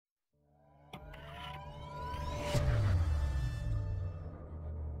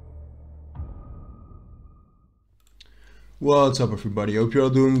What's up everybody, hope you're all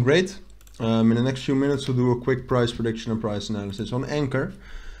doing great. In the next few minutes we'll do a quick price prediction and price analysis on Ankr.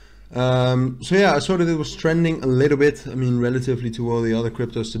 So yeah, I saw that it was trending a little bit, relatively to all the other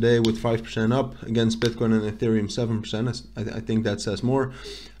cryptos today, with 5% up against Bitcoin and Ethereum 7%. I think that says more.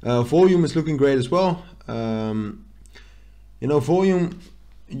 Volume is looking great as well. Volume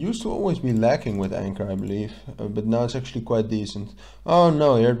used to always be lacking with Ankr, I believe, but now it's actually quite decent. Oh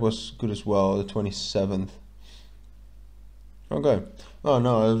no, here it was good as well, the 27th. Okay. Oh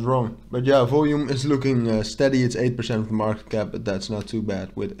no, I was wrong. But yeah, volume is looking steady. It's 8% of the market cap, but that's not too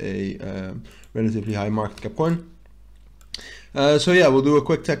bad with a relatively high market cap coin. So yeah, we'll do a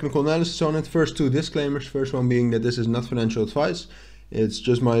quick technical analysis on it. First, two disclaimers. First one being that this is not financial advice. It's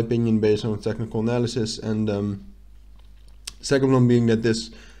just my opinion based on technical analysis. And second one being that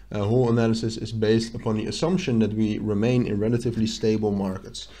this whole analysis is based upon the assumption that we remain in relatively stable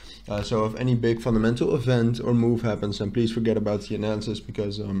markets. So if any big fundamental event or move happens, then please forget about the analysis,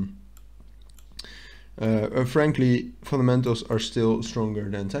 because frankly, fundamentals are still stronger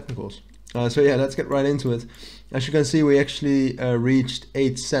than technicals. So yeah, let's get right into it. As you can see, we actually reached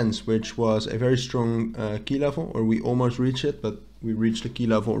 8 cents, which was a very strong key level, or we almost reached it, but we reached the key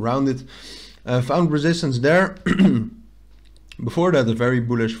level around it. Found resistance there. Before that, a very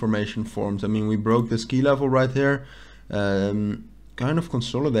bullish formation formed. We broke this key level right here. Kind of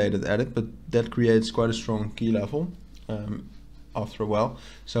consolidated at it, but that creates quite a strong key level after a while,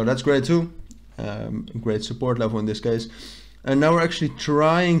 so that's great too. Great support level in this case. And now we're actually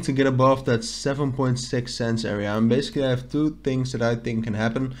trying to get above that 7.6 cents area, and basically I have two things that I think can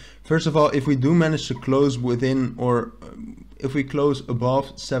happen. First of all, if we do manage to close within, or if we close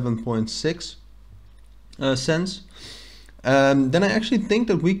above 7.6 cents, then I actually think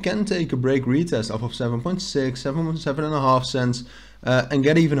that we can take a break retest off of 7.6, 7.5 cents and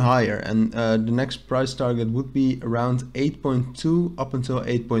get even higher. And the next price target would be around 8.2 up until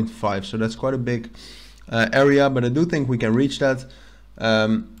 8.5. So that's quite a big area, but I do think we can reach that.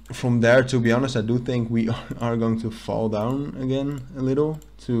 From there, to be honest, I do think we are going to fall down again a little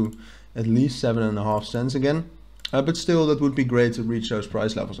to at least 7.5 cents again. But still, that would be great to reach those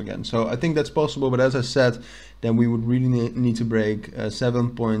price levels again. So I think that's possible, but as I said, then we would really need to break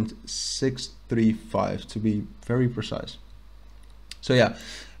 7.635 to be very precise. So yeah,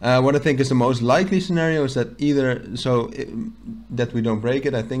 what I think is the most likely scenario is that that we don't break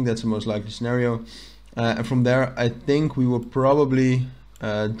it. I think that's the most likely scenario. And from there, I think we will probably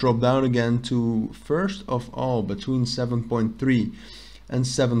drop down again to, first of all, between 7.3 and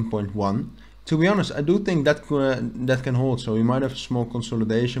 7.1. To be honest, I do think that can hold. So we might have a small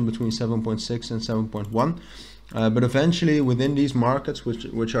consolidation between 7.6 and 7.1. But eventually, within these markets,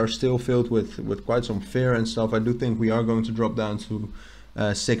 which are still filled with quite some fear and stuff, I do think we are going to drop down to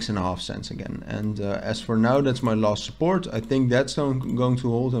 6.5 cents again. And as for now, that's my last support. I think that's going to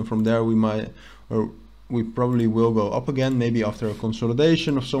hold, and from there we probably will go up again, maybe after a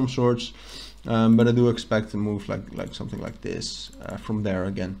consolidation of some sorts. But I do expect to move like something like this from there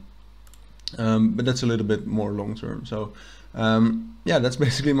again. But that's a little bit more long term. So yeah, that's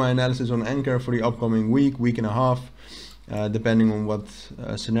basically my analysis on Ankr for the upcoming week and a half, depending on what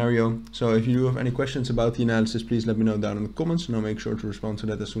scenario. So if you do have any questions about the analysis, please let me know down in the comments, and I'll make sure to respond to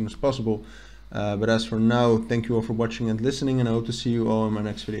that as soon as possible. But as for now, thank you all for watching and listening, and I hope to see you all in my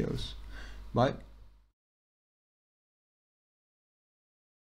next videos. Bye.